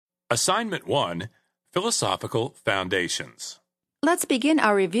Assignment 1, Philosophical Foundations. Let's begin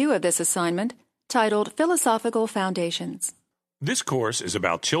our review of this assignment, titled Philosophical Foundations. This course is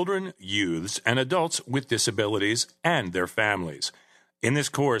about children, youths, and adults with disabilities and their families. In this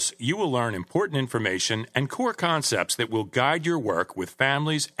course, you will learn important information and core concepts that will guide your work with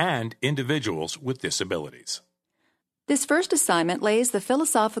families and individuals with disabilities. This first assignment lays the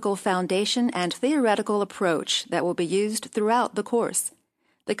philosophical foundation and theoretical approach that will be used throughout the course.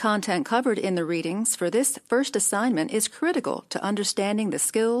 The content covered in the readings for this first assignment is critical to understanding the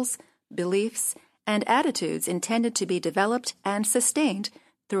skills, beliefs, and attitudes intended to be developed and sustained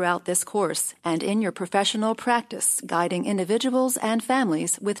throughout this course and in your professional practice guiding individuals and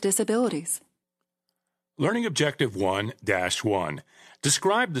families with disabilities. Learning Objective 1-1.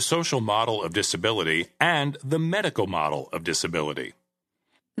 Describe the social model of disability and the medical model of disability.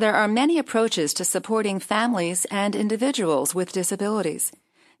 There are many approaches to supporting families and individuals with disabilities.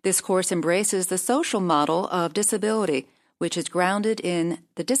 This course embraces the social model of disability, which is grounded in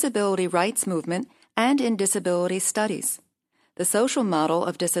the disability rights movement and in disability studies. The social model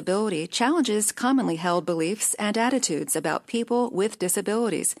of disability challenges commonly held beliefs and attitudes about people with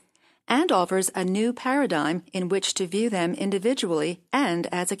disabilities and offers a new paradigm in which to view them individually and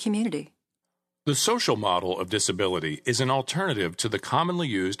as a community. The social model of disability is an alternative to the commonly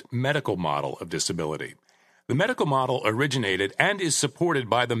used medical model of disability. The medical model originated and is supported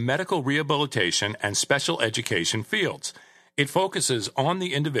by the medical rehabilitation and special education fields. It focuses on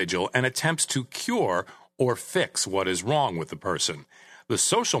the individual and attempts to cure or fix what is wrong with the person. The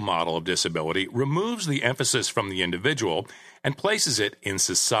social model of disability removes the emphasis from the individual and places it in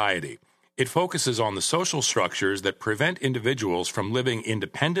society. It focuses on the social structures that prevent individuals from living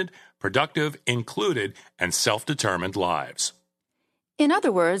independent, productive, included, and self-determined lives. In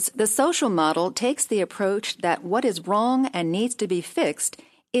other words, the social model takes the approach that what is wrong and needs to be fixed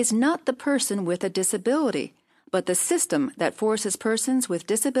is not the person with a disability, but the system that forces persons with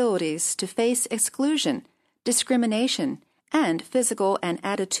disabilities to face exclusion, discrimination, and physical and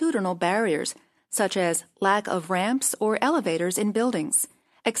attitudinal barriers, such as lack of ramps or elevators in buildings,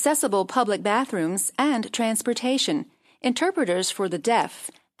 accessible public bathrooms and transportation, interpreters for the deaf,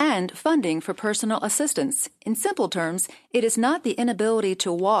 and funding for personal assistance. In simple terms, it is not the inability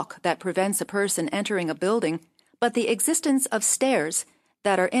to walk that prevents a person entering a building, but the existence of stairs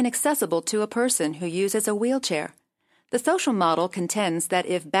that are inaccessible to a person who uses a wheelchair. The social model contends that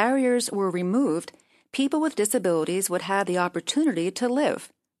if barriers were removed, people with disabilities would have the opportunity to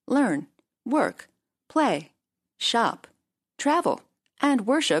live, learn, work, play, shop, travel, and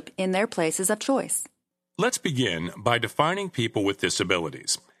worship in their places of choice. Let's begin by defining people with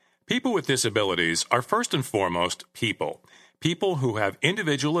disabilities. People with disabilities are first and foremost people who have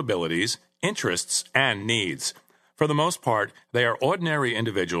individual abilities, interests, and needs. For the most part, they are ordinary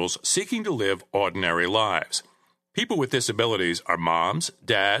individuals seeking to live ordinary lives. People with disabilities are moms,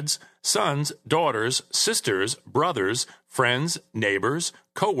 dads, sons, daughters, sisters, brothers, friends, neighbors,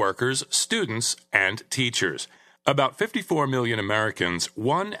 co-workers, students, and teachers. About 54 million Americans,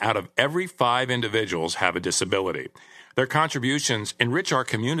 1 out of every 5 individuals have a disability. Their contributions enrich our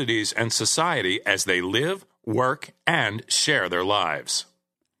communities and society as they live, work, and share their lives.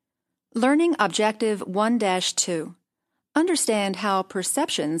 Learning Objective 1-2. Understand how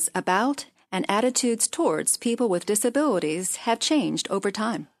perceptions about and attitudes towards people with disabilities have changed over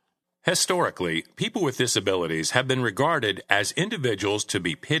time. Historically, people with disabilities have been regarded as individuals to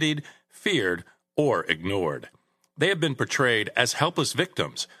be pitied, feared, or ignored. They have been portrayed as helpless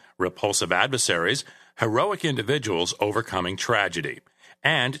victims, repulsive adversaries, heroic individuals overcoming tragedy,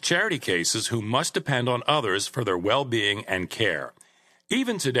 and charity cases who must depend on others for their well-being and care.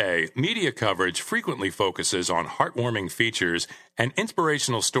 Even today, media coverage frequently focuses on heartwarming features and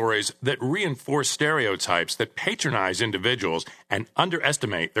inspirational stories that reinforce stereotypes that patronize individuals and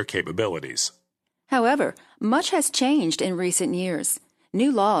underestimate their capabilities. However, much has changed in recent years.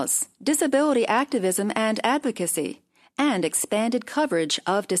 New laws, disability activism and advocacy, and expanded coverage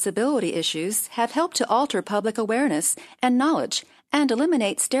of disability issues have helped to alter public awareness and knowledge and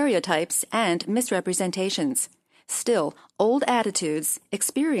eliminate stereotypes and misrepresentations. Still, old attitudes,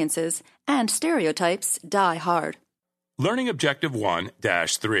 experiences, and stereotypes die hard. Learning Objective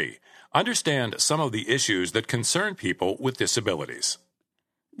 1-3. Understand some of the issues that concern people with disabilities.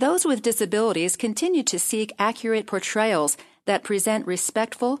 Those with disabilities continue to seek accurate portrayals that present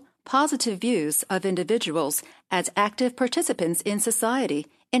respectful, positive views of individuals as active participants in society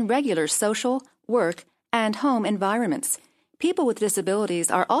in regular social, work, and home environments. People with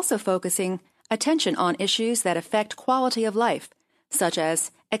disabilities are also focusing attention on issues that affect quality of life, such as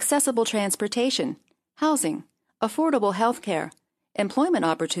accessible transportation, housing, affordable health care, employment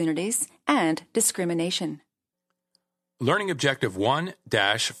opportunities, and discrimination. Learning Objective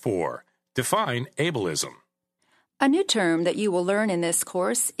 1-4. Define ableism. A new term that you will learn in this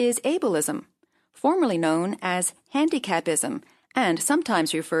course is ableism, formerly known as handicapism and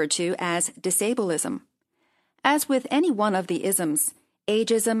sometimes referred to as disableism. As with any one of the isms,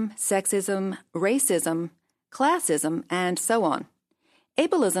 ageism, sexism, racism, classism, and so on,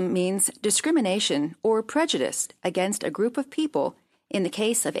 ableism means discrimination or prejudice against a group of people. In the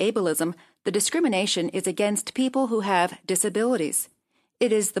case of ableism, the discrimination is against people who have disabilities.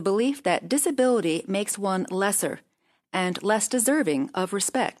 It is the belief that disability makes one lesser and less deserving of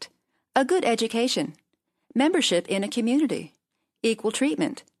respect, a good education, membership in a community, equal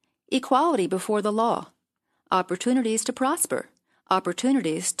treatment, equality before the law, opportunities to prosper,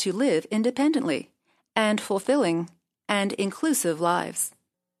 opportunities to live independently, and fulfilling and inclusive lives.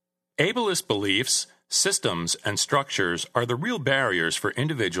 Ableist beliefs, systems, and structures are the real barriers for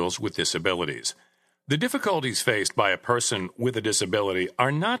individuals with disabilities. The difficulties faced by a person with a disability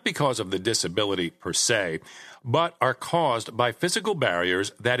are not because of the disability per se, but are caused by physical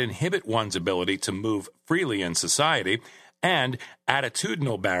barriers that inhibit one's ability to move freely in society and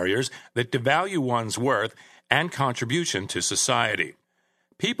attitudinal barriers that devalue one's worth and contribution to society.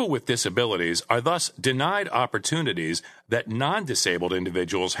 People with disabilities are thus denied opportunities that non-disabled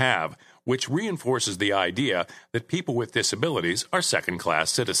individuals have, which reinforces the idea that people with disabilities are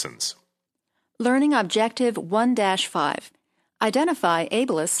second-class citizens. Learning Objective 1-5. Identify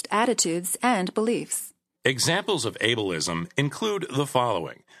ableist attitudes and beliefs. Examples of ableism include the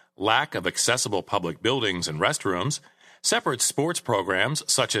following: lack of accessible public buildings and restrooms, separate sports programs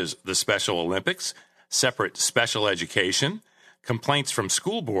such as the Special Olympics, separate special education, complaints from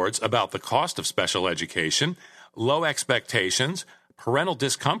school boards about the cost of special education, low expectations, parental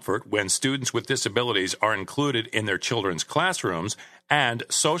discomfort when students with disabilities are included in their children's classrooms, and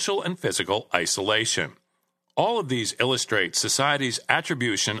social and physical isolation. All of these illustrate society's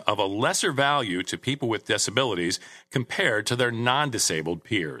attribution of a lesser value to people with disabilities compared to their non-disabled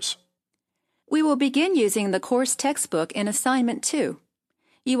peers. We will begin using the course textbook in Assignment 2.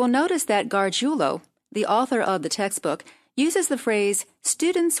 You will notice that Gargiulo, the author of the textbook, uses the phrase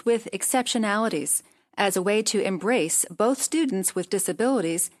students with exceptionalities as a way to embrace both students with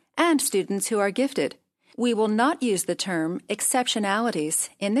disabilities and students who are gifted. We will not use the term exceptionalities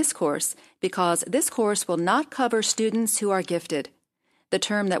in this course because this course will not cover students who are gifted. The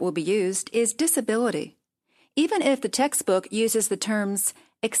term that will be used is disability. Even if the textbook uses the terms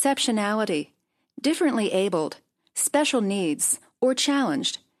exceptionality, differently abled, special needs, or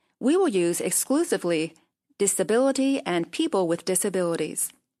challenged, we will use exclusively disability and people with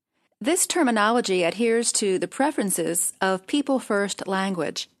disabilities. This terminology adheres to the preferences of people-first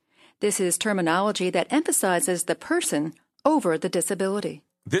language. This is terminology that emphasizes the person over the disability.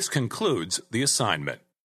 This concludes the assignment.